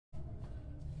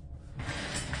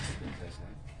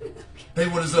Hey,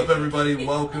 what is up, everybody?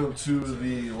 Welcome to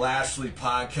the Lashley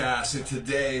podcast. And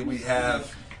today we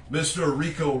have Mr.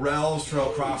 Rico Relz, Terrell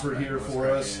Crawford, here for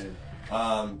us.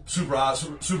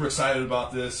 Super excited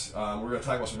about this. We're going to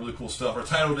talk about some really cool stuff. Our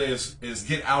title today is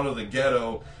Get Out of the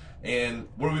Ghetto. And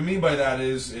what we mean by that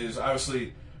is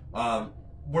obviously how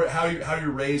you're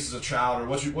raised as a child, or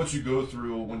what you go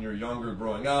through when you're younger,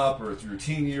 growing up, or through your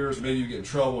teen years. Maybe you get in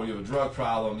trouble, you have a drug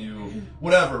problem,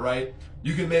 whatever, right?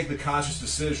 You can make the conscious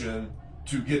decision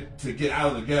to get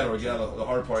out of the ghetto, or get out of the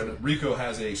hard part. Rico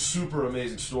has a super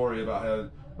amazing story about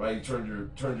how you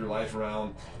turned your life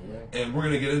around, and we're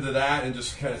gonna get into that and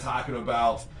just kind of talking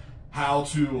about how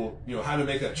to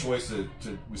make that choice to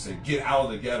we say get out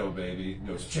of the ghetto, baby.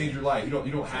 To change your life. You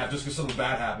don't have, just because something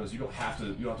bad happens, you don't have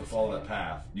to follow that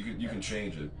path. You can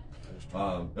change it.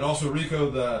 And also,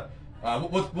 Rico,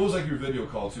 what was like your video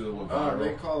called too?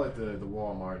 They call it the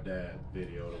Walmart dad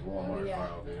video, the Walmart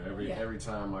viral video. Every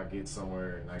time I get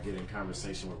somewhere and I get in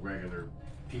conversation with regular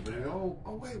people, they go,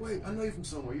 oh wait, I know you from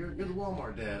somewhere. You're the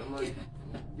Walmart dad. I'm like,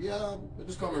 yeah,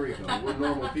 just call me Rico. We're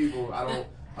normal people. I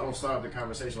don't start the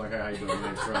conversation like, hey, how you doing? My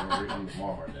name's Trevor. I'm the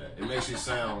Walmart dad. It makes you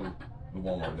sound the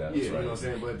Walmart dad. Yeah, you know what I'm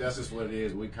saying. But that's just what it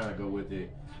is. We kind of go with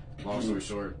it. Long story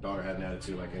short, daughter had an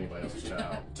attitude like anybody else's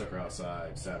child. Took her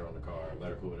outside, sat her on the car, let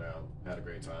her cool down, had a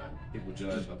great time. People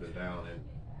judged up and down, and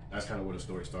that's kind of where the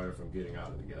story started, from getting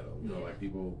out of the ghetto. Like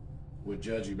people would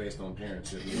judge you based on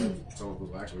parentship. Someone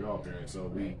was actually, we're all parents,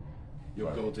 so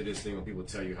you'll go to this thing when people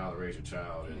tell you how to raise your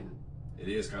child, and it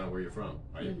is kind of where you're from,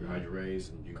 how you're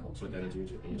raised, and you put that into your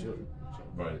children. So,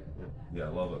 right. Yeah, I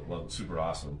love it. Super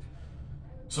awesome.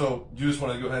 So you just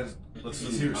want to go ahead and let's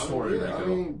hear your story. I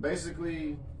mean,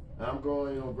 basically, I'm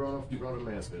growing up in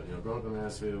Mansfield. Growing up in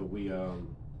Mansfield, we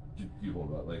you hold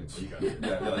that, like it's, you got it.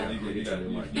 There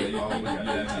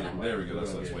we go.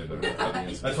 That's way better.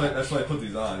 That's why I put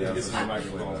these on. Yeah, this is the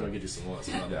microphone. I'm gonna get you some lunch.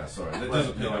 Yeah, sorry. That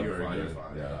doesn't pick up very good.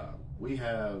 Yeah. We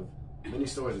have many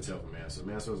stories to tell from Mansfield.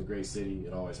 Mansfield is a great city.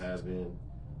 It always has been.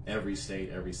 Every state,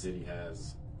 every city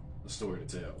has a story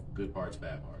to tell. Good parts,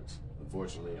 bad parts.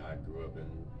 Unfortunately, I grew up in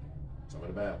some of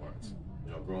the bad parts.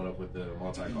 Growing up with the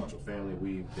multicultural family,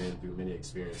 we've been through many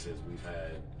experiences. We've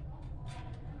had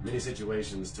many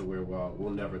situations to where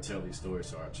we'll never tell these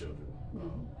stories to our children.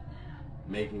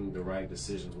 Making the right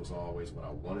decisions was always what I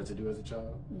wanted to do as a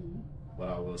child. But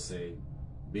I will say,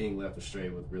 being left astray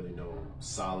with really no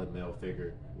solid male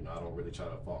figure, I don't really try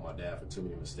to fault my dad for too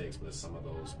many mistakes, but some of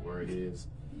those were his.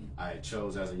 I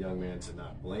chose as a young man to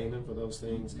not blame him for those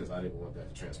things, because I didn't want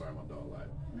that to transpire in my adult life.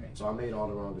 So I made all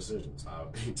the wrong decisions.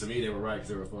 To me, they were right because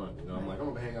they were fun. I'm like, I'm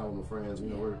gonna hang out with my friends.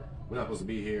 We're not supposed to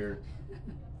be here.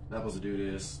 Not supposed to do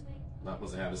this. Not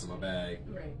supposed to have this in my bag.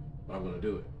 But I'm gonna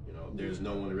do it. There's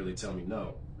no one to really tell me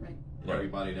no.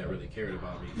 Everybody that really cared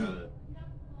about me kind of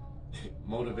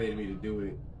motivated me to do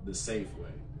it the safe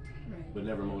way, but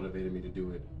never motivated me to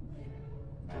do it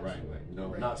the right way.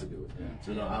 Not to do it.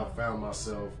 So I found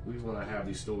myself, even when I have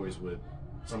these stories with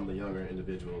some of the younger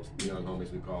individuals, the young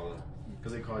homies we call them,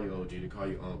 because they call you OG, they call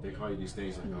you they call you these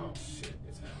things like, oh shit,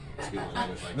 it's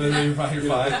happening. Like, no, you're fine.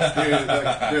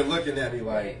 They're looking at me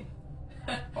like,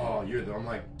 oh, I'm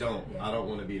like, I don't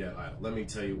want to be that idol. Let me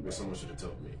tell you what someone should have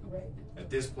told me. At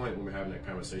this point, when we're having that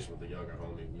conversation with the younger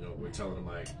homie, we're telling them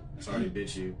like, sorry to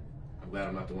bitch you. I'm glad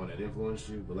I'm not the one that influenced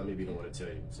you, but let me be the one to tell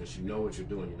you. Since you know what you're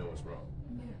doing, you know what's wrong.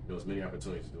 There's many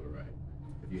opportunities to do it right.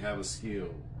 If you have a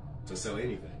skill to sell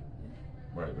anything,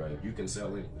 you can sell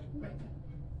anything.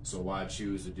 So why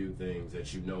choose to do things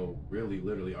that really,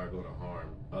 literally are going to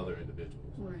harm other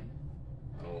individuals?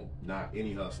 I don't knock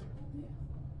any hustler.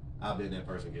 I've been that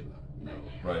person getting up.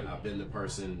 I've been the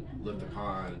person looked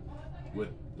upon with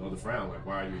the frown, like,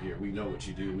 why are you here? We know what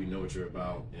you do, we know what you're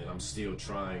about, and I'm still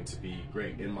trying to be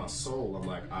great. In my soul, I'm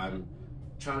like, I'm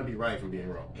trying to be right from being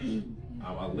wrong.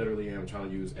 I literally am trying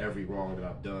to use every wrong that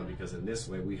I've done, because in this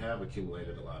way we have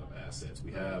accumulated a lot of assets.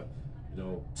 We have,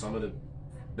 some of the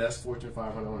best Fortune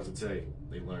 500 owners to tell you,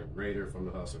 they learn greater from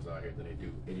the hustlers out here than they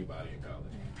do anybody in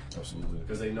college. Absolutely.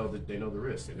 Because they know the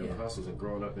risk, they know the hustles, and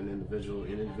growing up in individual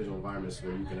environments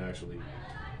where you can actually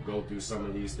go through some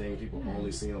of these things people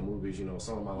only see on movies.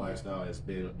 Some of my lifestyle has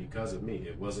been because of me.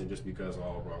 It wasn't just because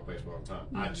wrong place, wrong time.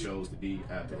 I chose to be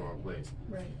at the wrong place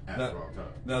at the wrong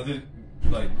time. Now,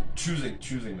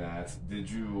 choosing that, did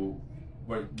you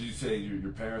say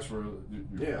your parents were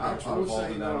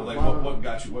involved in that? Like, what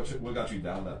got you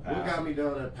down that path? What got me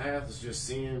down that path is just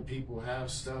seeing people have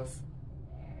stuff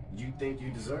you think you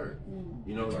deserve.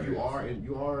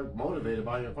 You are motivated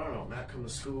by your environment. Matt come to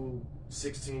school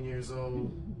 16 years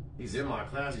old. He's in my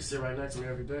class. He sit right next to me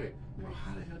every day. Bro,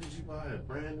 how the hell did you buy a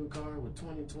brand new car with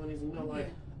 2020s? You know,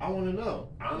 like, I want to know.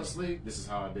 Honestly, this is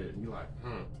how I did it. And you're like,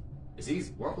 it's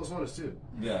easy. 1 + 1 is 2.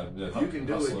 Yeah. If you can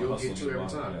do it, you'll get 2 every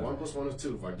time. Yeah. 1 + 1 is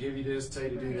 2. If I give you this, tell you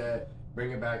to do that,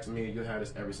 bring it back to me, you'll have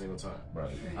this every single time.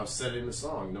 Right. I've said it in the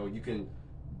song. You know, you can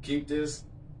keep this,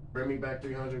 bring me back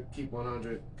 300, keep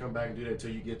 100, come back and do that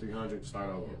until you get 300, start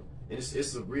over. And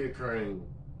it's a reoccurring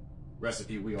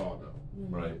recipe we all know.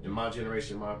 Right. In my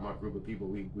generation, my group of people,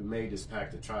 we made this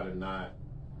pact to try to not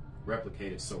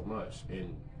replicate it so much.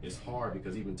 And it's hard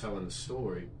because even telling the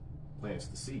story plants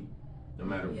the seed. No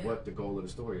matter what the goal of the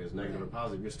story is, negative or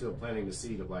positive, you're still planting the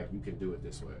seed of like, you can do it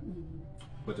this way.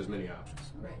 But there's many options.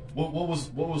 Right. What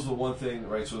was the one thing,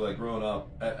 right? So like growing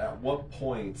up, at what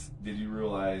point did you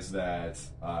realize that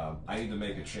I need to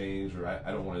make a change, or I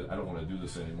don't want to do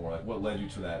this anymore? Like, what led you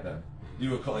to that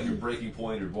you would call like your breaking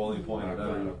point or boiling point or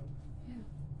whatever?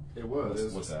 It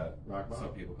was. What's that? Rock bottom.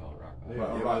 Some people call it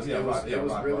rock bottom. It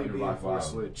was really being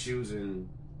forced with choosing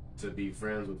to be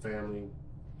friends with family,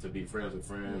 to be friends with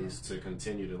friends, to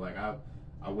continue to like.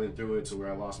 I went through it to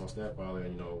where I lost my stepfather,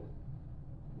 and you know,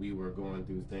 we were going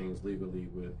through things legally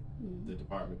with the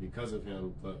department because of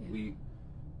him. But we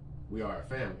are a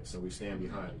family, so we stand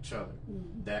behind each other.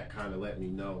 That kind of let me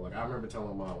know. Like I remember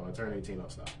telling my mom when I turned 18, I'll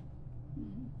stop.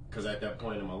 Because at that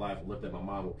point in my life, I looked at my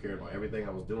mom who cared about everything I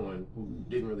was doing, who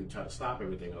didn't really try to stop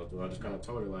everything I was doing. I just kind of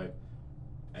told her, like,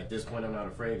 at this point, I'm not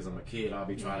afraid because I'm a kid. I'll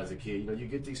be tried as a kid. You know, you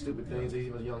get these stupid things,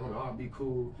 even as a young homie, I'll be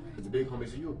cool. Because the big homie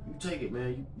said, you take it,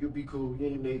 man. You'll be cool. You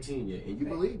ain't even 18 yet. And you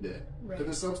believe that. Because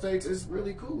in some states, it's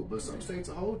really cool. But some states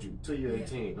will hold you till you're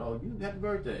 18. Oh, you happy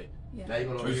birthday. Now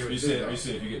you're going to hear you say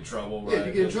if you get in trouble, right? Yeah, if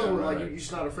you get in trouble, like, you're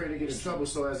just not afraid to get in trouble.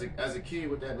 So as a kid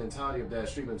with that mentality of that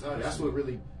street mentality, that's what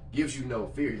really gives you no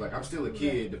fear. Like, I'm still a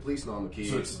kid. The police know I'm a kid.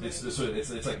 So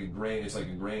it's like ingrained. It's like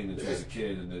ingrained into as a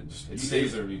kid, and it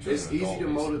stays there. It's easy to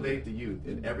motivate the youth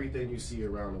in everything you see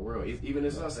around the world. Even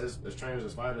as us, as trainers,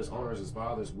 as fighters, owners, as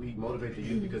fathers, we motivate the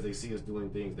youth because they see us doing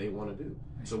things they want to do.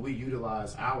 So we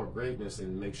utilize our greatness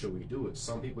and make sure we do it.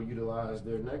 Some people utilize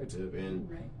their negative, and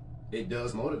it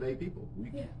does motivate people.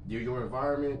 Your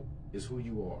environment is who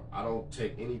you are. I don't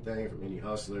take anything from any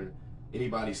hustler.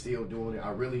 Anybody still doing it, I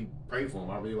really pray for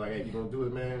them. I really like, hey, you gonna do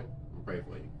it, man? I'm gonna pray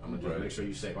for you. I'm gonna just make sure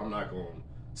you're safe. I'm not gonna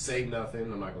say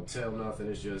nothing. I'm not gonna tell nothing.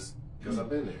 It's just because I've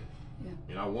been there.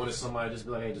 And I wanted somebody to just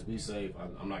be like, hey, just be safe.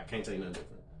 Can't tell you nothing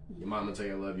different. Your mom will tell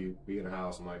you I love you. Be in the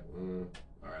house. I'm like,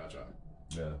 all right, I'll try.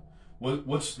 Yeah.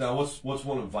 What's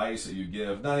one advice that you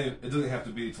give? It doesn't have to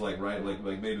be to like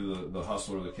maybe the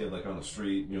hustler or the kid like on the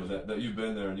street, you know, that you've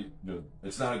been there, and you know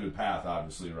it's not a good path,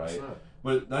 obviously, right? It's not.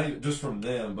 But not even just from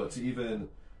them, but to even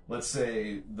let's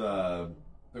say it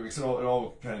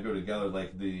all kind of go together,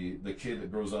 like the kid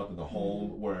that grows up in the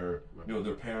home where you know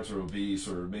their parents are obese,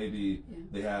 or maybe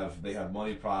they have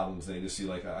money problems. They just see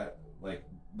they're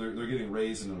getting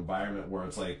raised in an environment where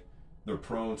it's like they're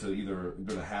prone to either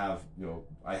going to have, you know,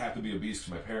 I have to be obese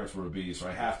because my parents were obese, or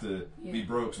I have to be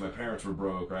broke because my parents were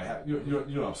broke, or I have, you know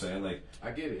what I'm saying? Like,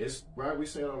 I get it. It's right. We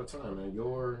say it all the time, man.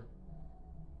 Your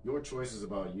choices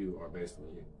about you are based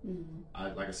on you.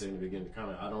 Like I said in the beginning,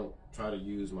 I don't try to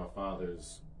use my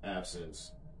father's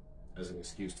absence as an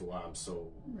excuse to why I'm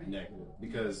so negative,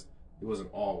 because he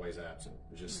wasn't always absent.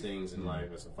 There's just things in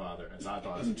life as a father, as I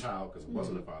thought as a child, because I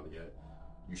wasn't a father yet,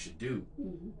 you should do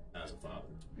as a father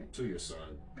to your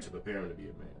son to prepare him to be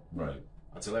a man. Right.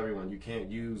 I tell everyone, you can't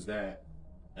use that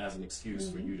as an excuse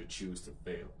for you to choose to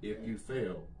fail. If you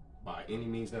fail by any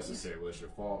means necessary, whether it's your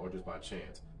fault or just by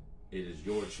chance, it is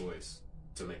your choice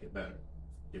to make it better.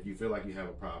 If you feel like you have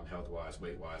a problem health-wise,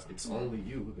 weight-wise, it's only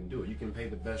you who can do it. You can pay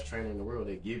the best trainer in the world.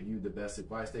 They give you the best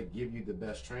advice. They give you the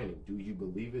best training. Do you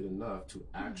believe it enough to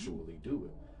actually do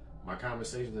it? My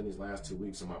conversations in these last 2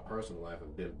 weeks in my personal life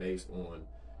have been based on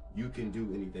you can do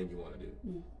anything you want to do.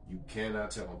 You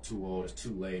cannot tell I'm too old, it's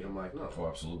too late. I'm like, no. Oh,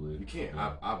 absolutely. You can't.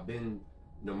 Yeah. I've been,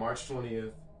 you know, March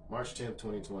 10th,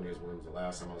 2020 is when was the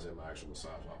last time I was in my actual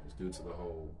massage office due to the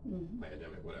whole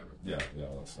pandemic, whatever. Yeah.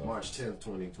 March 10th,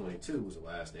 2022 was the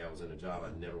last day I was in a job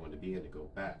I never wanted to be in, to go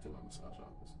back to my massage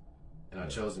office. And I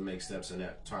chose to make steps in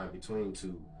that time between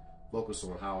to focus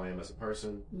on how I am as a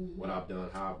person, what I've done,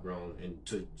 how I've grown, and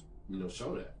to, you know,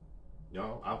 show that. You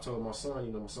know, I've told my son,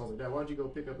 you know, my son's like, Dad, why'd you go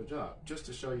pick up a job? Just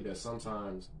to show you that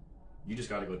sometimes you just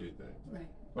got to go do things.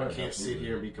 Right. I can't sit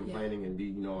here and be complaining and be,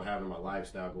 you know, having my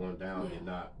lifestyle going down and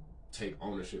not take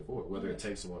ownership for it. Whether it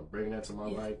takes someone bringing that to my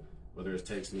life, whether it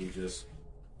takes me just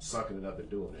sucking it up and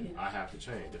doing it. I have to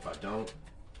change. If I don't,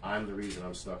 I'm the reason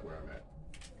I'm stuck where I'm at.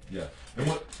 Yeah, and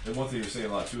one thing you're saying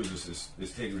a lot too is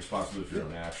taking responsibility for your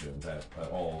own actions at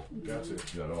all. Gotcha.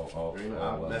 You know, all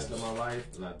I messed up my life,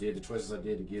 and I did the choices I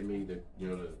did to give me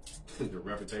the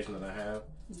reputation that I have,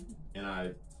 and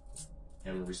I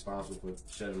am responsible for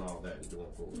shedding all that and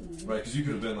doing forward. Right, because you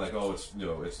could have been like, oh,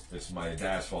 it's my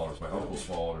dad's fault, or it's my uncle's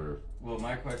fault, or. Well,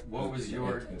 my question: what was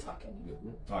your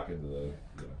talking to the?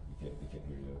 You can't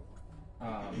hear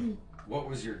you. What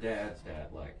was your dad's dad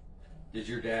like? Did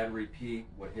your dad repeat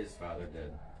what his father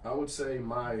did? I would say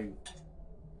my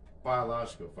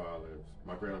biological father,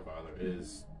 my grandfather,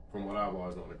 is, from what I've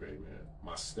always known, a great man.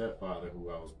 My stepfather, who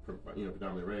I was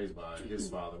predominantly raised by, his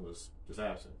father was just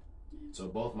absent. So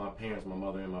both my parents, my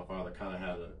mother and my father, kind of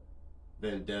had a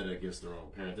vendetta against their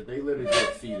own parents. That they literally did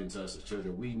feed into us as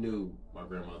children. We knew my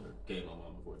grandmother gave my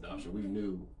mom for adoption. We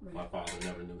knew my father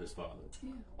never knew his father.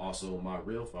 Also, my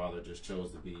real father just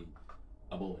chose to be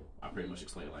a bully. I pretty much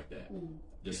explain it like that.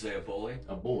 Just say a bully?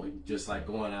 A bully. Just like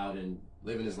going out and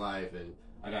living his life, and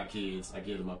I got kids, I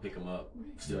get them, I pick them up,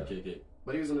 still kick it.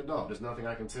 But he was an adult. There's nothing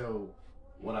I can tell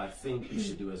what I think you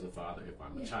should do as a father if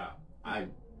I'm a child. I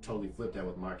totally flip that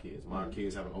with my kids. My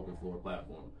kids have an open floor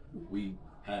platform. We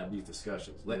have these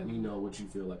discussions. Let me know what you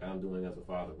feel like I'm doing as a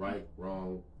father, right,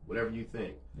 wrong, whatever you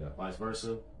think. Vice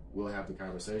versa. We'll have the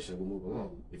conversation. We'll move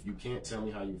along. If you can't tell me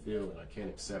how you feel and I can't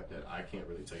accept that, I can't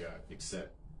really tell you I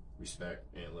accept, respect,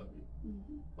 and love you.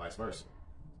 Vice versa.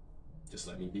 Just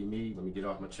let me be me. Let me get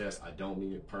off my chest. I don't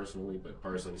mean it personally, but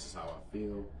personally, this is how I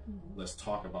feel. Let's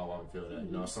talk about why we feel that.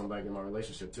 You know, somebody in my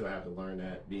relationship too, I have to learn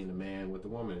that being a man with a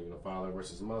woman, you know, father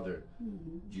versus mother.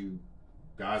 You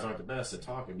guys aren't the best at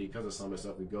talking because of some of the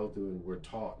stuff we go through, and we're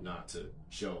taught not to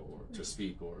show or to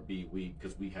speak or be weak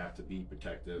because we have to be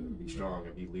protective and be strong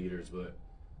and be leaders. But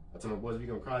I tell my boys, if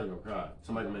you're gonna cry, you're gonna cry.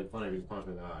 Somebody can make fun of you, punch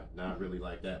me in the eye. Not really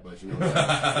like that, but you know,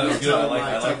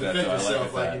 I like that.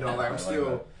 I'm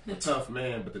still a tough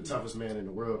man, but the toughest man in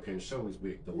the world can show he's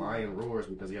weak. The lion roars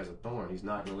because he has a thorn. He's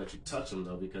not gonna let you touch him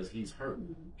though because he's hurt.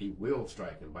 He will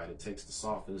strike and bite. It takes the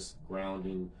softest,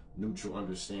 grounding, neutral,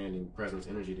 understanding, presence,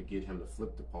 energy to get him to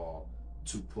flip the paw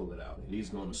to pull it out. And he's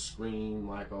gonna scream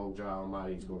like, oh, God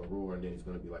Almighty. He's gonna roar, and then he's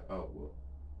gonna be like, oh, well,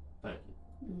 thank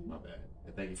you. My bad.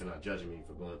 And thank you for not judging me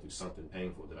for going through something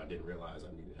painful that I didn't realize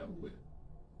I needed help with.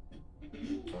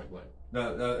 Point blank.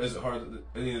 Now, is it hard?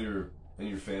 Any of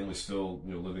your family still,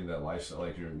 you know, living that lifestyle,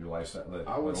 like your lifestyle?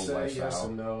 I would say yes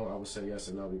and no. I would say yes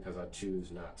and no because I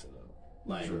choose not to know.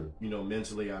 Like, you know,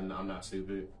 mentally, I'm not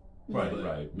stupid.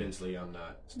 Right. Mentally, I'm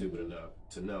not stupid enough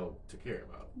to know to care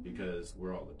about it because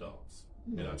we're all adults.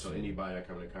 And I tell anybody I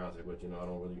come into contact with, you know,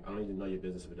 I don't even know your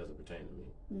business if it doesn't pertain to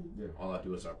me. All I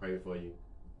do is I pray for you.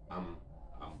 I'm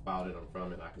about it, I'm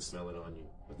from it, I can smell it on you.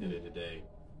 At the end of the day,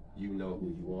 you know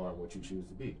who you are and what you choose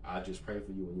to be. I just pray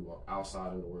for you when you walk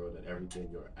outside in the world that everything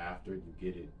you're after, you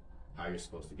get it how you're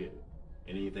supposed to get it.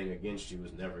 And anything against you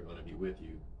is never going to be with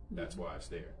you. That's why it's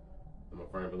there. I'm a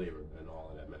firm believer in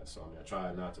all of that mess. So I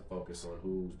try not to focus on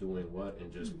who's doing what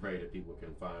and just pray that people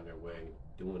can find their way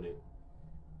doing it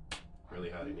really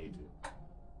how they need to.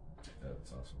 Yeah,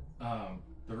 that's awesome.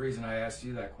 The reason I asked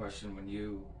you that question when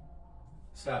you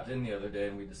stopped in the other day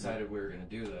and we decided we were going to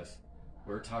do this,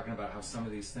 we were talking about how some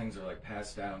of these things are like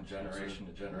passed down generation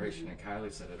to generation, and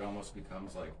Kylie said it almost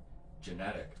becomes like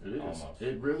genetic. It is. Almost.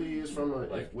 It really is from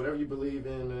whatever you believe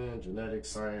in, man, genetics,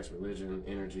 science, religion,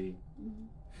 energy,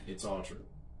 it's all true.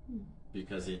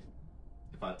 Because if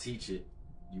I teach it,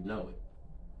 you know it.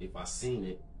 If I seen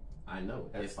it, I know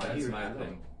it. That's, if I hear it, my I know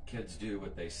thing. it. Kids do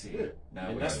what they see. Now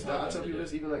and that's, I tell people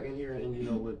this even like in here, and you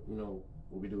know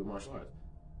what we do with martial arts.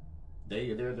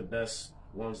 They're the best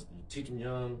ones. You teach them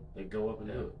young, they go up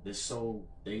and do it. They're so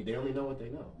they only know what they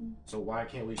know. So why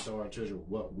can't we show our children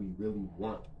what we really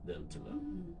want them to know?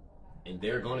 And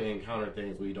they're going to encounter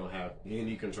things we don't have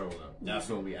any control of. That's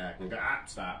when we act and go,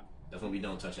 stop. That's when we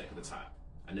don't touch that because it's hot.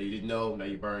 I know you didn't know, now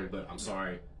you burned, but I'm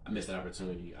sorry, I missed that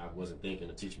opportunity. I wasn't thinking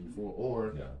to teach you before.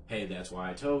 Or, hey, that's why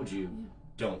I told you,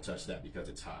 don't touch that because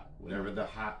it's hot. Whatever the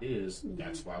hot is,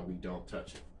 that's why we don't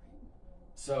touch it.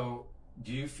 So,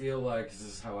 do you feel like, this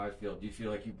is how I feel, do you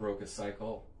feel like you broke a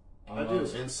cycle?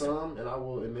 Almost? I do, and some, and I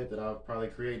will admit that I've probably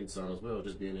created some as well,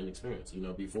 just being inexperienced. You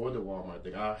know, before the Walmart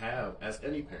thing, I have, as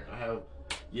any parent, I have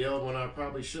yelled when I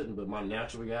probably shouldn't, but my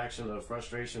natural reaction of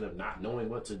frustration of not knowing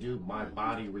what to do, my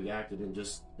body reacted in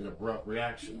just an abrupt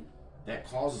reaction. That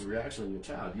causes reaction in your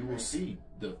child. You will see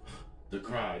the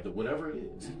cry, the whatever it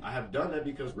is. I have done that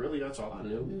because really that's all I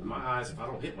knew. In my eyes, if I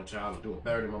don't hit my child, I'm doing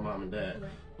better than my mom and dad.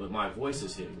 But my voice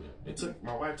is hitting them. It took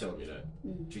my wife telling me that.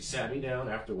 She sat me down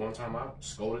after one time I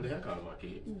scolded the heck out of my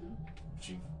kids.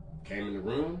 She came in the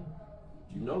room,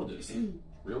 you know this,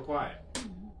 real quiet,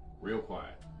 real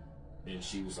quiet. And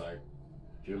she was like,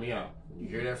 hear me out. When you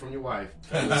hear that from your wife,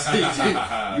 you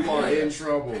are in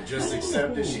trouble. Just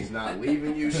accept that she's not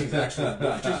leaving you. She's actually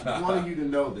just wanting you to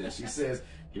know this. She says,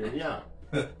 hear me out.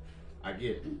 I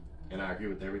get it. And I agree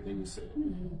with everything you said.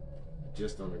 I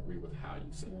just don't agree with how you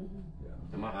said it.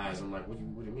 In my eyes, I'm like, what do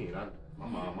you mean? My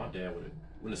mom, my dad wouldn't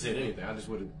have said anything. I just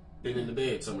would have been in the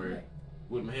bed somewhere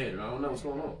with my head, and I don't know what's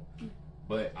going on.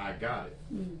 But I got it.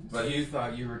 But you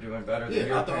thought you were doing better than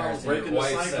your I thought parents, I was breaking and your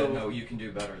the wife cycle. said, no, you can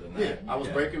do better than that. Yeah, I was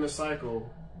breaking the cycle,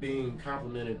 being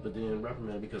complimented but then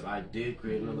reprimanded because I did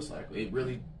create another cycle. It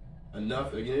really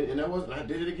enough again, and I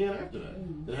did it again after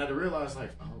that. Then I had to realize,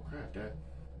 like, oh crap,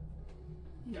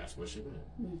 that's what she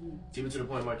meant. Even to the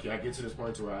point, like, I get to this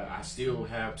point where I still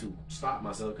have to stop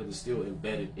myself because it's still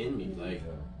embedded in me. Like,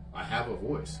 I have a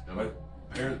voice.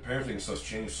 Parenting stuff's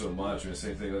changed so much. And the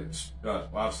same thing, like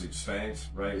obviously spanked,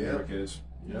 right? Yeah. We were kids.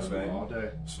 Spanked all day.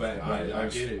 Spanked. I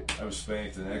get it. I was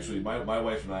spanked, and actually, my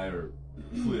wife and I are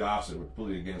completely opposite. We're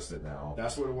completely against it now.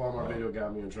 That's where the Walmart video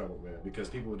got me in trouble, man, because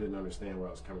people didn't understand where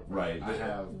I was coming from. Right. I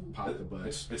have popped the butt.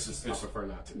 It's I prefer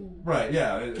not to. Right.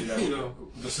 Yeah. You know,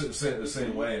 the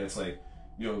same way, and it's like,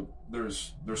 you know,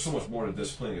 there's so much more to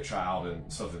disciplining a child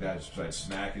and stuff like that. Just like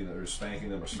smacking or spanking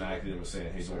them or smacking them and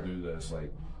saying, "Hey, don't do this."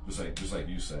 Like just like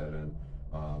you said, and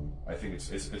I think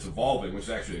it's evolving, which is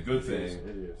actually a good thing. It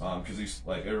is. Because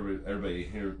like everybody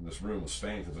here in this room was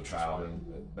spanked as a child,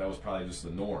 and that was probably just the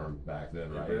norm back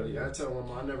then, right? Really, I tell my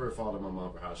mom, I never faulted my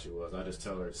mom for how she was. I just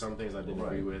tell her some things I didn't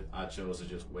agree with. I chose to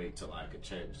just wait till I could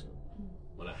change them.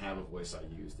 When I have a voice, I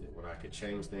used it. When I could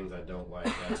change things I don't like,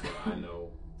 that's when I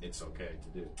know it's okay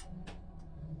to do.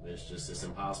 It's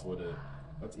impossible to.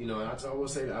 You know, and I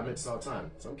always say that, I meant this all the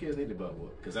time. Some kids need to butt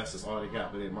whoop because that's just all they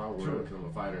got. But in my world, because I'm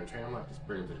a fighter and trainer, I'm like, just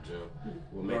bring them to the gym.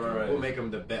 We'll make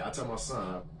them the best. I told my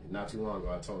son not too long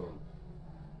ago. I told him,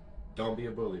 don't be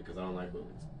a bully because I don't like bullies.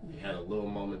 He had a little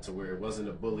moment to where it wasn't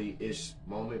a bully-ish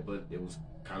moment, but it was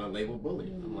kind of labeled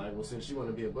bully. I'm like, well, since you want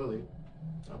to be a bully,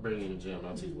 I'll bring you in the gym and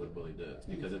I'll teach you what a bully does.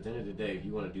 Because at the end of the day, if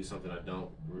you want to do something I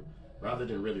don't, rather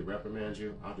than really reprimand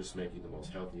you, I'll just make you the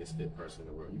most healthiest, fit person in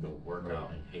the world. You're going to work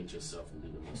out and hate yourself and be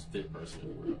the most fit person in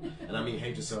the world. And I mean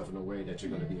hate yourself in a way that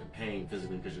you're going to be in pain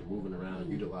physically because you're moving around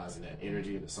and utilizing that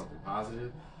energy into something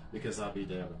positive. Because I'll be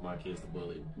damned if my kid's the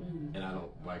bully, and I don't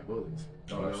like bullies.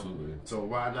 Oh, absolutely. So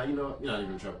why now? You know, you're not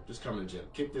even in trouble. Just come in the gym,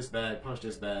 kick this bag, punch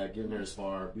this bag, get in there,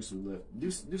 spar, do some lift,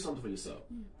 do something for yourself.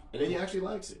 And then he actually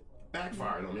likes it.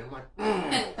 Backfired on me. I'm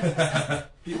like,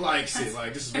 he likes it.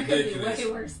 Like, this is ridiculous.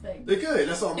 Way worse thing. They could.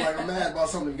 That's all. I'm like, I'm mad about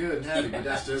something good and happy, but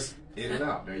that's just in and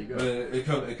out. There you go. But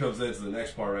it comes into the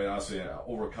next part, right? Obviously,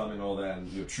 overcoming all that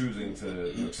and choosing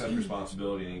to accept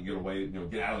responsibility and get away,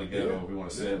 get out of the ghetto if we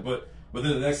want to say it. But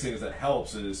then the next thing that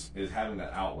helps is having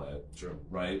that outlet. True.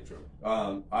 Right. True.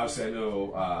 Obviously, I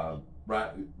know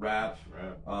rap.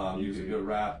 You can go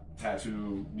rap,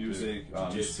 tattoo, music,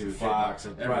 jiu-jitsu,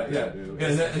 kickboxing, right? Yeah.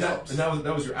 And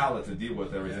that was your outlet to deal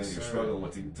with everything Yes, you're sir. struggling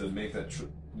with to make that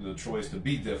the choice to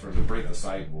be different, to break the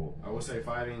cycle. I would say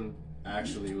fighting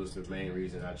actually was the main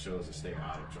reason I chose to stay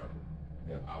out of trouble.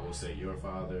 Yeah. I will say your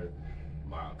father,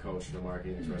 my coach in the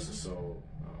market, Rest his soul,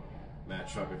 Matt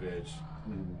Trukovich,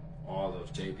 all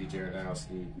of JP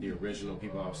Jarodowski, the original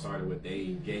people I started with,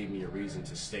 they gave me a reason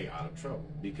to stay out of trouble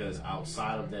because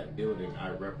outside of that building,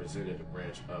 I represented a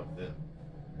branch of them.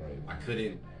 Right. I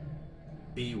couldn't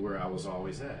be where I was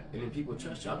always at. And then people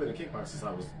trust you. I've been in kickboxing since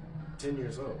I was 10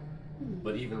 years old.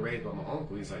 But even raised by my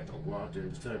uncle, he's like, don't go out there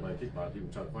and just tell everybody kickboxing. People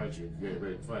try to fight you. If you ain't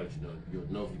ready to fight,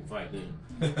 you'll know if you can fight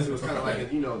then. So it was kind of like,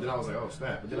 then I was like, oh,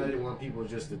 snap. But then I didn't want people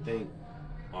just to think,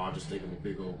 oh, I'll just think I'm a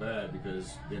big old bad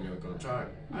because then they're going to try me.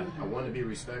 I want to be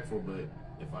respectful, but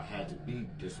if I had to be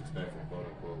disrespectful, quote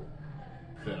unquote,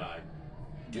 could I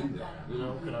do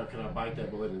that? Could I bite that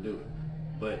bullet and do it?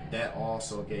 But that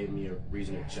also gave me a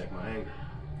reason to check my anger.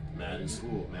 Mad in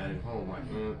school, mad at home, like,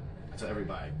 I tell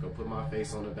everybody, go put my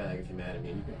face on the bag if you're mad at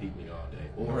me and you can beat me all day.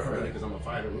 Or because I'm a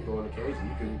fighter, we'll go in the cage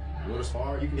and you want to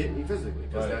spar, you can hit me physically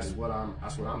because that's what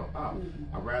I'm about.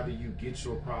 I'd rather you get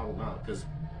your problem out because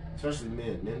especially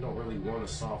men don't really want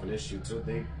to solve an issue until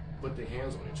they put their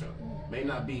hands on each other. May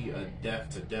not be a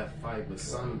death-to-death fight, but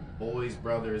some boys,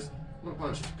 brothers, I'm going to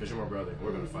punch you because you're my brother.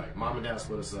 We're going to fight. Mom and dad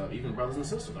split us up. Even brothers and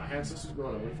sisters. I had sisters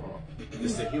growing up. We fought.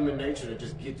 It's the human nature to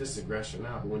just get this aggression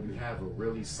out. But when you have a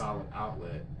really solid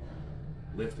outlet,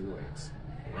 lifting weights,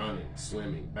 running,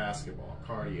 swimming, basketball,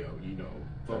 cardio,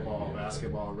 football,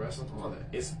 basketball, wrestling, all that.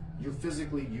 You're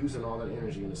physically using all that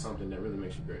energy into something that really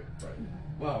makes you great. Right.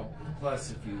 Well, plus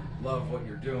if you love what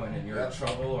you're doing and you're in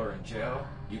trouble or in jail,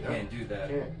 you can't do that.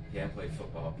 You can't play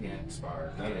football, can't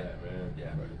spar. None of that, man.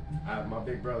 Yeah. My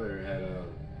big brother had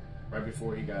right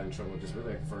before he got in trouble, just really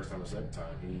like the first time or second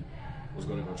time, he was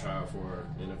going to go try out for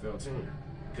an NFL team.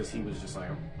 Because he was just like,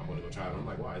 I'm going to go try it. I'm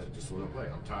like, why? Is it just want to play?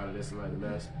 I'm tired of this and that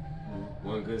mess.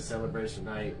 One good celebration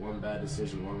night, one bad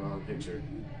decision, one wrong picture.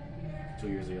 2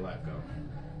 years of your life go.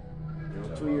 You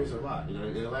know, 2 years is a lot. You know,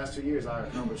 in the last 2 years, I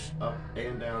accomplished up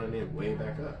and down and then way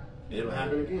back up. It'll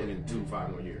happen again in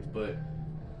 5 more years. But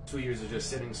 2 years of just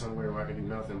sitting somewhere where I can do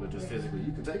nothing but just physically,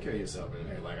 you can take care of yourself in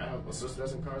there. Like, I have a sister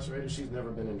that's incarcerated. She's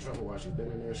never been in trouble while she's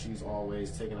been in there. She's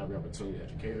always taken every opportunity to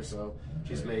educate herself.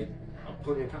 She's made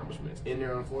plenty of accomplishments in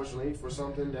there, unfortunately, for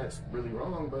something that's really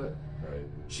wrong, but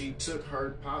she took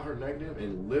her negative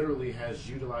and literally has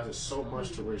utilized it so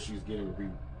much to where she's getting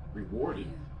rewarded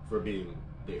for being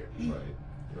there. Right.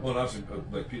 Well, obviously,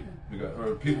 like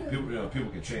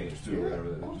people can change too.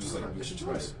 Whatever. Just like it's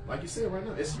your choice. Like you said right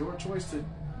now, it's your choice to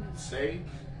stay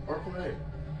or play.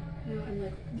 You know, and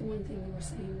like the one thing you were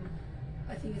saying,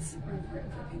 I think it's super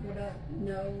important for people to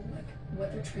know like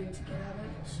what they're trying to get out of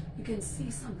it. You can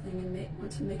see something and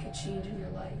want to make a change in your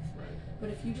life, but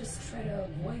if you just try to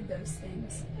avoid those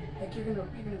things, like you're gonna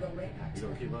go right back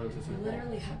to it. Keep running to You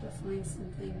literally have to find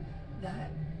something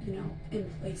that in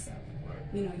place of.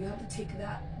 You know, you have to take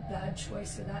that bad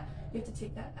choice or that you have to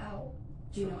take that out.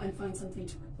 And find something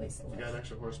to replace it with. If you got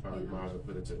extra horsepower, you might as well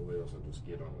put it to the wheels and just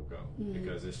get on and go.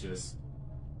 Because it's just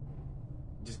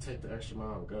take the extra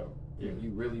mile and go. If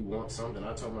you really want something,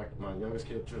 I told my youngest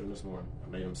children this morning, I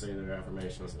made them say their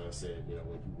affirmations, and I said,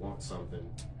 when you want something,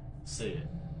 say it,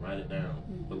 write it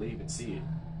down, believe it, see it,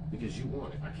 because you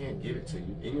want it. I can't give it to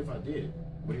you. Even if I did,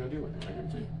 what are you gonna do with it? I give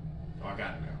it to you. Oh, I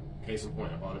got it now. Case in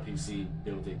point, I bought a PC,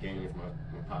 built it, gaming for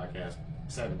my podcast,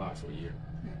 sat in the box for a year.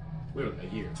 Literally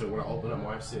a year. So when I opened up, my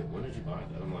wife said, "When did you buy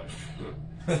that?" I'm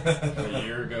like, a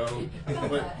year ago.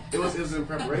 But it was in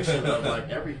preparation of like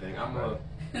everything. I'm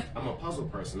a puzzle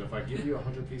person. If I give you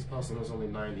 100-piece puzzle and there's only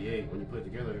 98, when you put it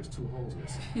together, there's 2 holes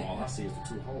missing. All I see is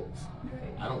the 2 holes.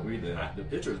 I don't read that. The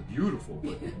picture is beautiful,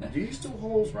 but these 2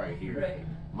 holes right here,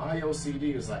 my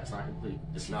OCD is like, it's not complete.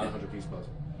 It's not a 100-piece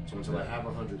puzzle. So until I have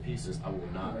 100 pieces, I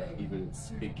will not even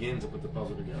begin to put the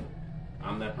puzzle together.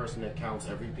 I'm that person that counts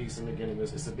every piece in the beginning.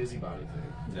 It's a busybody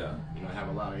thing. Yeah. I have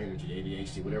a lot of energy,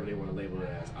 ADHD, whatever they want to label it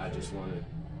as. I just want to,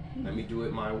 let me do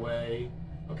it my way.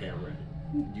 Okay, I'm ready.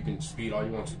 You can speed all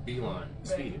you want to. Beeline,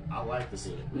 speed it. I like the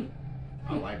scenery.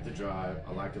 I like the drive.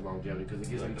 I like the longevity because it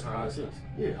gives me time to see.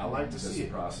 Yeah, I like to see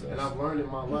it. And I've learned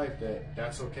in my life that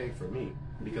that's okay for me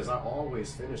because I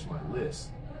always finish my list.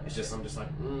 It's just, I'm just like,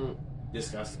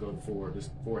 this has to go to 4. This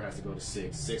 4 has to go to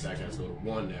 6. 6 actually has to go to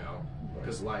 1 now.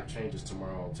 Because life changes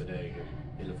tomorrow, today,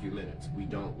 in a few minutes. We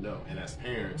don't know. And as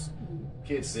parents,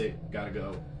 kids sick, gotta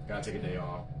go, gotta take a day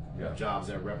off. Jobs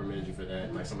that reprimand you for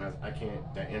that. Like sometimes I can't,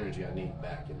 that energy I need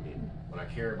back in me. When I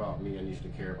care about me, I need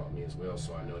you to care about me as well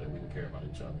so I know that we can care about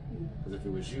each other. Because if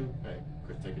it was you, hey,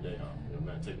 Chris, take a day off.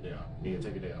 Matt, take a day off. Nia,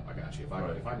 take a day off. I got you.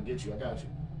 If I can get you, I got you.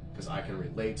 Because I can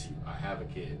relate to you. I have a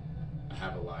kid. I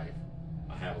have a life.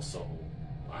 I have a soul.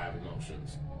 I have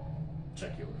emotions.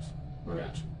 Check yours. I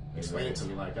got you. Explain it to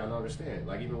me like I don't understand.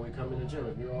 Like even when we come in the gym,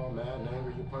 if you're all mad and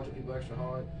angry, you're punching people extra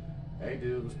hard. Hey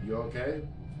dude, you okay?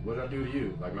 What did I do to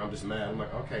you? Like I'm just mad. I'm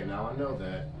like, okay, now I know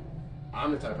that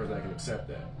I'm the type of person that can accept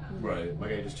that. Right.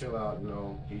 Like, hey, just chill out,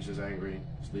 he's just angry.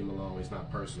 Just leave him alone. He's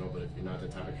not personal, but if you're not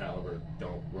that type of caliber,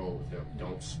 don't roll with him.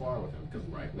 Don't spar with him. Because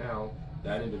right now,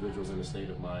 that individual's in a state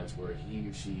of mind where he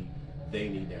or she, they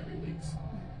need that release.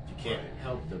 You can't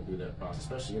help them through that process,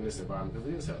 especially in this environment, because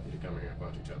it is healthy to come in here and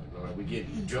punch each other. Like we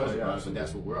get judged about it, but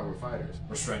that's what we're fighters.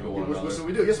 Or strangle one another. That's what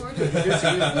we do. Yes, what we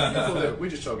do. We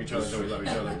just choke each other until we love each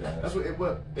other. That's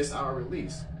what it's our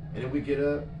release. And then we get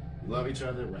up, we love each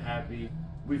other, we're happy.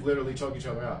 We've literally choked each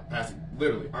other out.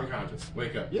 Literally, unconscious.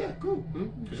 Wake up. Yeah, cool.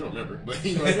 Because you don't remember. But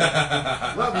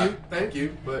love you, thank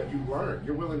you. But you learn.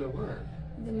 You're willing to learn.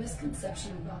 The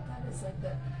misconception about that is like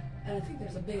that, and I think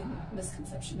there's a big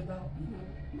misconception about,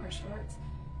 martial arts.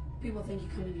 People think you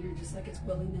come in here just like it's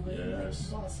willy-nilly, like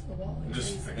balls to the wall. And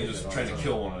just trying to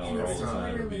kill one another all the time.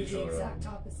 It's literally the exact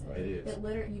opposite. It is. It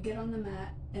literally, you get on the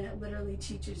mat, and it literally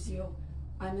teaches you,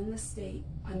 I'm in this state,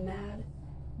 I'm mad,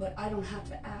 but I don't have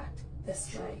to act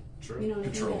this way. True. You know what I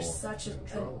mean? Control. There's such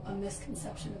a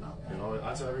misconception about that.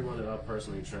 I tell everyone that I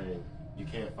personally train, you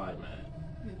can't fight mad.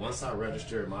 Once I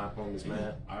register my opponent's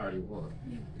mad, I already won.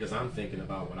 Because I'm thinking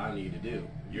about what I need to do.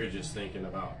 You're just thinking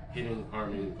about hitting,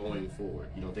 harming, going forward.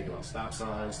 You don't think about stop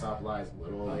signs, stop lights,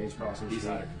 little age crossing. He's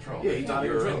out of control. Yeah, he's out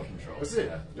of control. In control. That's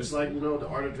it. Just like, the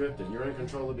art of drifting. You're in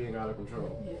control of being out of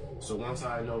control. So once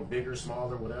I know bigger,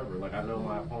 smaller, whatever, like I know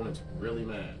my opponent's really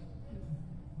mad,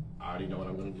 I already know what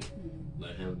I'm going to do.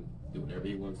 Let him do whatever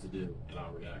he wants to do, and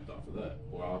I'll react off of that,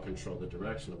 or I'll control the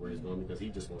direction of where he's going because he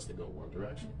just wants to go one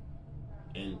direction.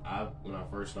 And when I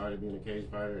first started being a cage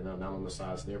fighter, and now I'm a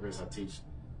massage therapist, I teach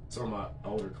some of my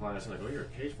older clients, and I go, "You're a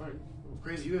cage fighter?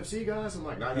 Crazy UFC guys?" I'm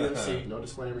like, "Not UFC, no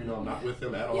disclaimer, you know, I'm not with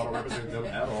them at all, I don't represent them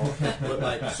at all." But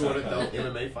like, sort of, though,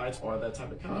 MMA fights are that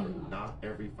type of caliber. Not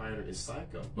every fighter is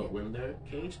psycho, but when their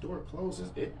cage door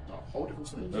closes, it's a whole different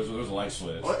switch. There's a light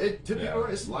switch. To people,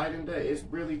 it's light and day. It's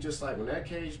really just like when that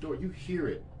cage door, you hear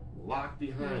it locked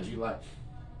behind you, like,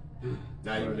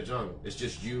 now you're in the jungle. It's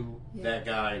just you, that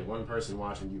guy, and one person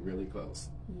watching you really close.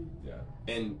 Yeah.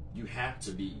 And you have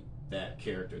to be that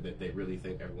character that they really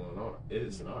think everyone are. It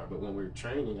is an art. But when we're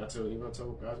training, I tell guys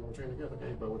when we're training together,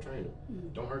 "Hey, bro, we're training.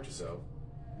 Don't hurt yourself,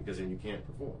 because then you can't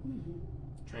perform."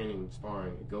 Training,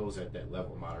 sparring, it goes at that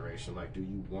level of moderation. Like, do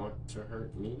you want to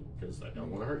hurt me? Because I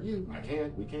don't want to hurt you.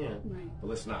 We can. But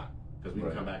let's not. Because we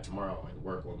can come back tomorrow and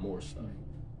work on more stuff.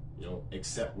 You know,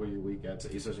 accept where you're weak at.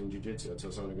 Especially in jiu-jitsu, I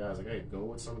tell some of the guys, like, "Hey, go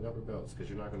with some upper belts, because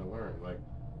you're not going to learn. Like,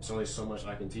 there's only so much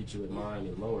I can teach you at mine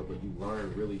and lower, but you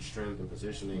learn really strength and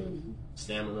positioning and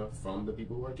stamina from the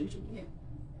people who are teaching you.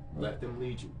 Let them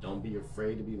lead you. Don't be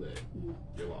afraid to be led.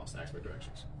 You're lost. Ask for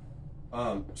directions."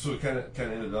 So we kind of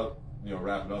ended up,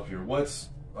 wrap it up here. What's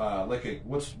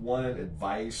one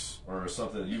advice or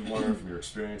something that you've learned from your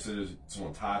experiences,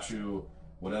 someone taught you,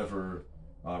 whatever?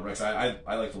 Rex, I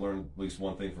like to learn at least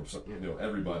one thing from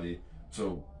everybody.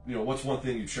 So, what's one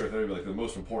thing you'd share with everybody, like the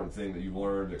most important thing that you've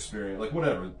learned, experienced, like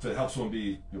whatever, to help someone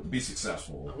be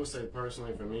successful? I would say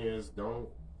personally for me is don't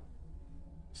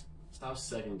stop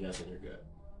second guessing your gut.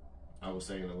 I would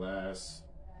say in the last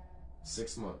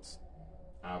 6 months,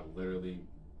 I've literally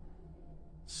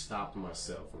stopped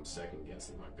myself from second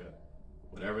guessing my gut.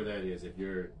 Whatever that is, if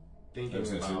you're thinking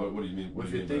about, what do you mean?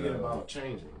 If you're thinking about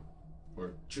changing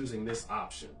or choosing this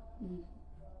option,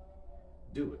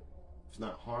 do it. If it's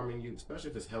not harming you, especially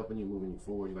if it's helping you, moving you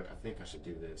forward, you're like, "I think I should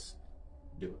do this,"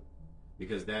 do it.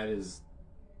 Because that is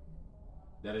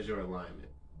your alignment,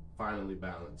 finally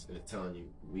balanced, and it's telling you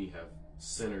we have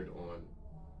centered on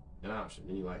an option.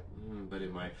 And you're like, but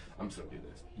it might, I'm just gonna do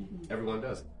this. Everyone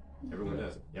does it. Everyone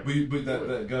does it. But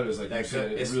that gut is like that you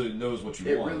said, it really knows what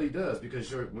you want. It really does,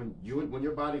 because when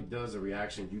your body does a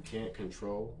reaction you can't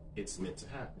control, it's meant to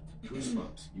happen.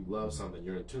 Goosebumps. You love something,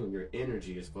 you're in tune, your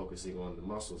energy is focusing on the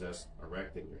muscles that's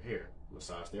erecting your hair.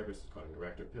 Massage therapist is called an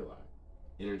erector pili.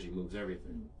 Energy moves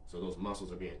everything. So those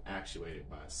muscles are being actuated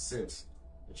by a sense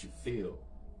that you feel,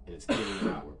 and it's giving an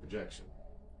outward projection.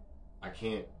 I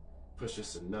can't push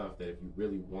this enough that if you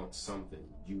really want something,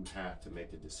 you have to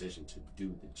make the decision to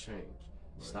do the change.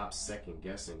 Stop second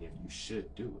guessing if you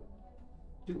should do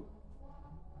it. Do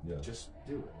it. Yeah. Just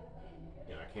do it.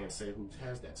 And I can't say who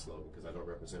has that slogan because I don't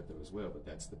represent them as well, but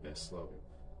that's the best slogan.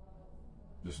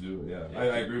 Just do it. Yeah,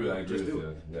 I agree with that. I agree with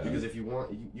you. Yeah. Because if you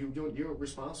want, you're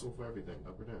responsible for everything,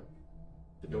 up or down.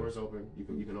 The door is open. You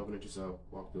can open it yourself.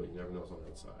 Walk through it. You never know what's on the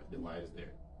other side. The light is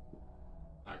there.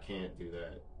 I can't do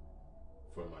that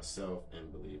for myself and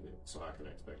believe it, so I can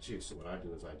expect you. So what I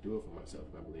do is I do it for myself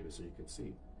and I believe it, so you can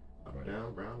see. Up,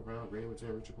 down, brown, green, which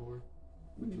or poor.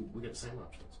 We get the same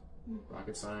options.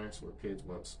 Rocket science, we're kids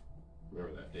once.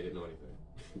 Remember that. They didn't know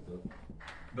anything.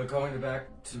 But going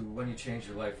back to when you changed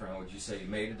your life around, would you say you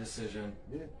made a decision,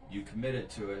 you committed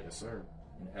to it, Yes, sir.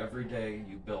 and every day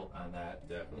you built on that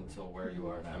Definitely. until where you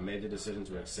are now? I made the decision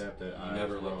to accept that I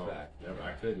never was looked wrong. back. Never.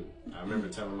 I couldn't. I remember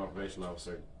telling my probation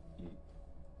officer,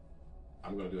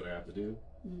 "I'm going to do what I have to do.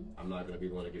 I'm not going to be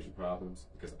the one that gives you problems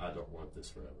because I don't want this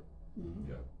forever."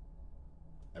 Yeah.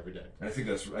 Every day. And I think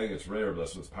it's rare, but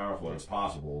that's what's powerful and it's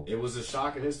possible. It was a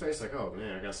shock in his face, like, "Oh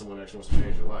man, I got someone that actually wants to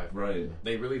change your life." Right.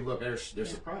 They really look. They're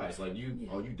surprised. Like you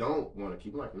don't want to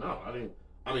keep. I'm like, no, I didn't.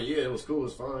 I mean, yeah, it was cool, it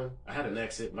was fun. I had an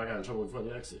exit, but I got in trouble before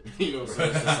the exit. You know, so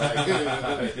it's just like,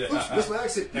 oops, this my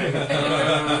exit. Guess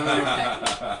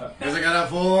I got that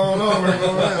full on over and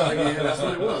go around. Like, yeah, that's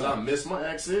what it was. I missed my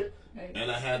exit, and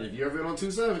I had, if you ever been on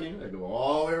 270, I go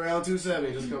all the way around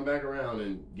 270, just come back around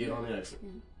and get on the exit.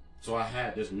 So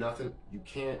there's nothing, you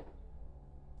can't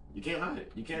hide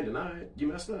it. You can't deny it. You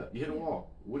messed up. You hit a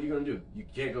wall. What are you going to do? You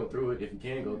can't go through it. If you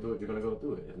can go through it, you're going to go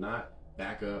through it. If not,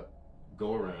 back up,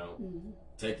 go around,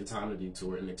 take the time to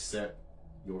detour, and accept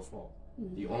your fault.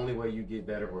 The only way you get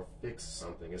better or fix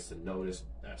something is to notice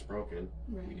that's broken.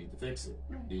 You need to fix it.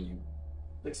 Then you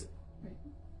fix it.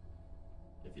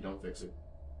 If you don't fix it,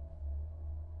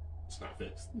 it's not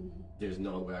fixed. There's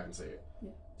no other way I can say it.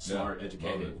 Smart,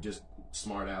 educated, just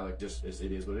smart aleck, just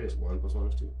it is what it is. 1 + 1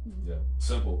 is 2. Yeah.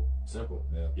 Simple. Simple.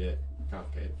 Yeah. Yet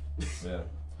complicated. Yeah.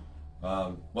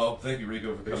 Well, thank you,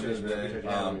 Rico, for coming in today.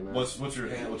 What's your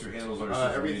handles on your social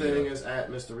everything media? is at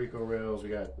Mr. Rico Relz. We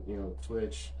got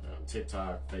Twitch,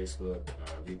 TikTok, Facebook,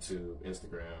 YouTube,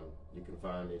 Instagram. You can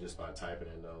find me just by typing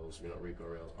in those. Rico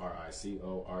Relz,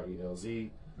 RicoRelz.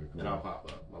 Cool. And I'll pop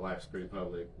up. My life's pretty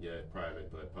public, yet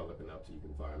private, but public enough that you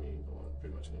can find me on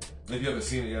pretty much anything. If you haven't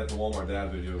seen it yet, the Walmart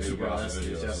Dad video, super awesome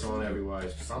video. It's just on everywhere.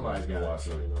 Somebody's got it.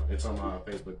 So, it's on my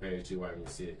Facebook page too, where I can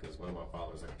see it, because one of my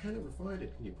followers like, I can't ever find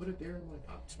it. Can you put it there? I'm like,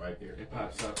 oh, it's right there. It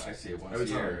pops up. I see it once every a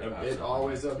year. time. It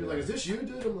always up. You're like, is this you,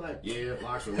 dude? I'm like, yeah.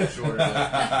 Locks are a little shorter.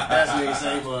 That's me.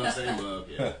 Same bug.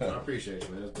 Yeah. I appreciate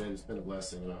you, man. It's been a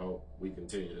blessing, and I hope we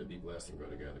continue to be blessed and grow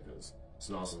together, because it's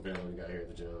an awesome family we got here at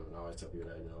the gym, and I always tell people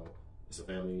that it's a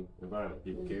family environment.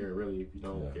 People care. Really, if you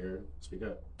don't care, speak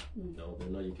up. Don't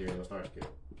know you care. Don't start to care.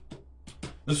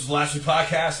 This was Lashley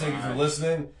Podcast. Thank you for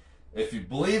listening. If you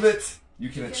believe it, you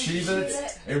can achieve it.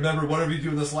 And remember, whatever you do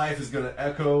in this life is going to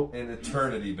echo in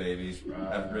eternity, baby.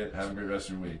 Have a great rest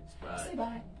of your week. Say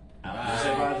bye.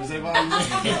 You say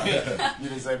bye. You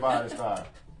didn't say bye this time.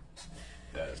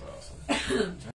 That is awesome.